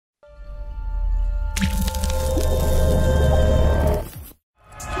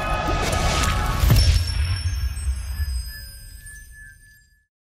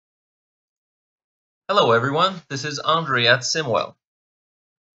Hello everyone, this is Andre at SimWell.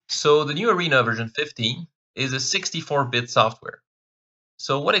 So the new Arena version 15 is a 64-bit software.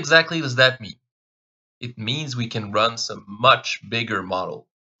 So what exactly does that mean? It means we can run some much bigger model.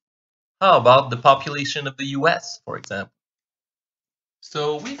 How about the population of the US, for example?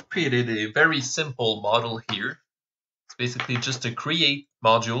 So we've created a very simple model here. It's basically just a create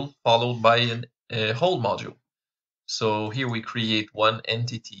module followed by a hold module. So here we create one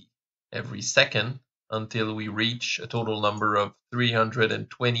entity every second until we reach a total number of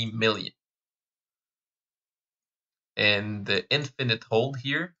 320 million. And the infinite hold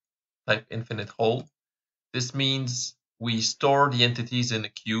here, type infinite hold, this means we store the entities in a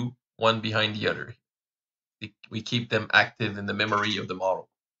queue, one behind the other. We keep them active in the memory of the model.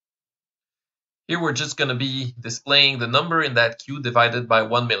 Here we're just going to be displaying the number in that queue divided by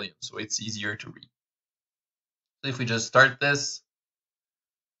 1 million, so it's easier to read. So if we just start this,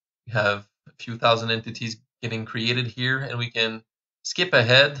 we have a few thousand entities getting created here, and we can skip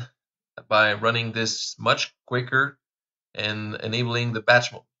ahead by running this much quicker and enabling the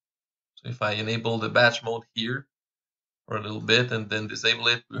batch mode. So if I enable the batch mode here for a little bit and then disable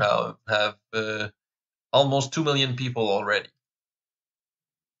it, we have almost 2 million people already.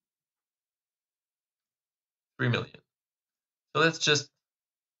 3 million. So let's just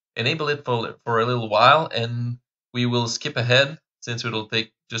enable it for a little while, and we will skip ahead since it'll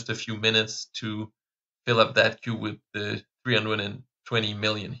take just a few minutes to fill up that queue with the 320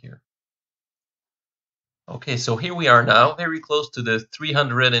 million here. Okay, so here we are now, very close to the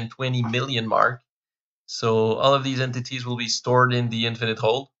 320 million mark. So all of these entities will be stored in the infinite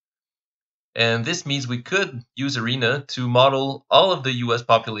hold. And this means we could use Arena to model all of the US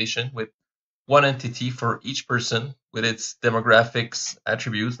population with one entity for each person with its demographics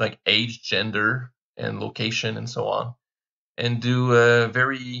attributes like age, gender, and location, and so on, and do a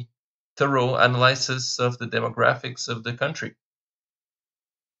very thorough analysis of the demographics of the country.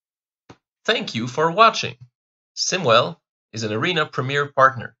 Thank you for watching. SimWell is an Arena Premier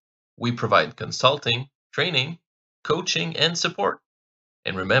partner. We provide consulting, training, coaching, and support.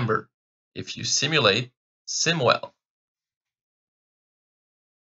 And remember, if you simulate, SimWell.